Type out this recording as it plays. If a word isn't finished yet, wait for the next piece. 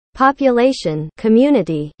population,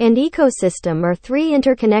 community, and ecosystem are three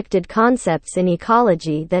interconnected concepts in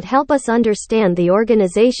ecology that help us understand the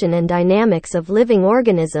organization and dynamics of living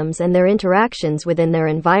organisms and their interactions within their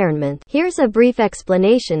environment. Here's a brief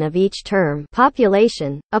explanation of each term.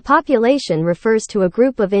 Population. A population refers to a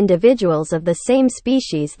group of individuals of the same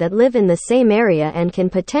species that live in the same area and can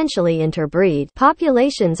potentially interbreed.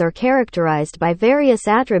 Populations are characterized by various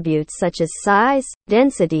attributes such as size,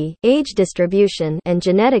 density, age distribution, and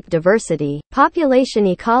genetic diversity. Population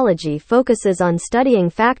ecology focuses on studying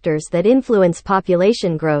factors that influence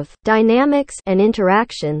population growth, dynamics, and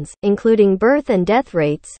interactions, including birth and death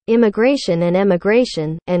rates, immigration and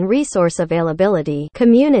emigration, and resource availability.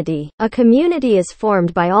 Community. A community is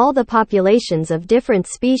formed by all the populations of different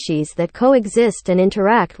species that coexist and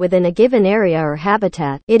interact within a given area or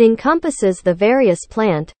habitat. It encompasses the various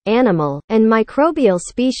plant, animal, and microbial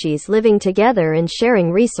species living together and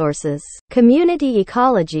sharing resources. Community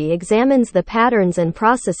ecology examines the patterns and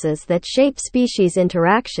processes that shape species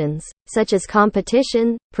interactions, such as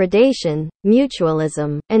competition, predation,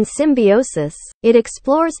 mutualism, and symbiosis. It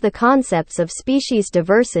explores the concepts of species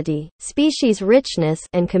diversity, species richness,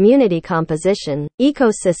 and community composition.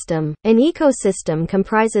 Ecosystem. An ecosystem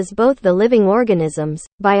comprises both the living organisms,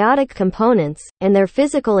 biotic components, and their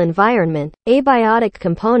physical environment, abiotic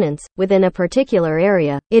components, within a particular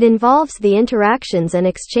area. It involves the interactions and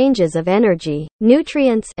exchanges of energy,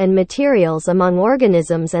 nutrients, and materials among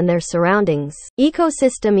organisms and their surroundings.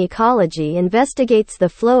 Ecosystem ecology investigates the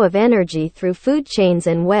flow of energy through food chains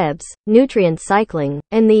and webs, nutrient cycling,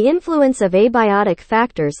 and the influence of abiotic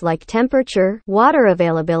factors like temperature, water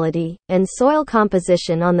availability, and soil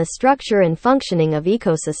composition on the structure and functioning of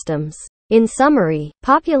ecosystems. In summary,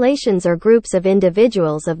 populations are groups of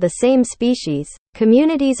individuals of the same species,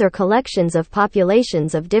 communities are collections of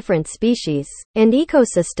populations of different species, and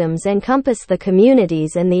ecosystems encompass the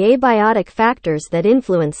communities and the abiotic factors that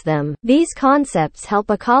influence them. These concepts help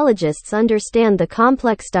ecologists understand the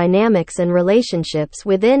complex dynamics and relationships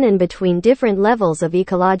within and between different levels of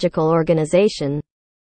ecological organization.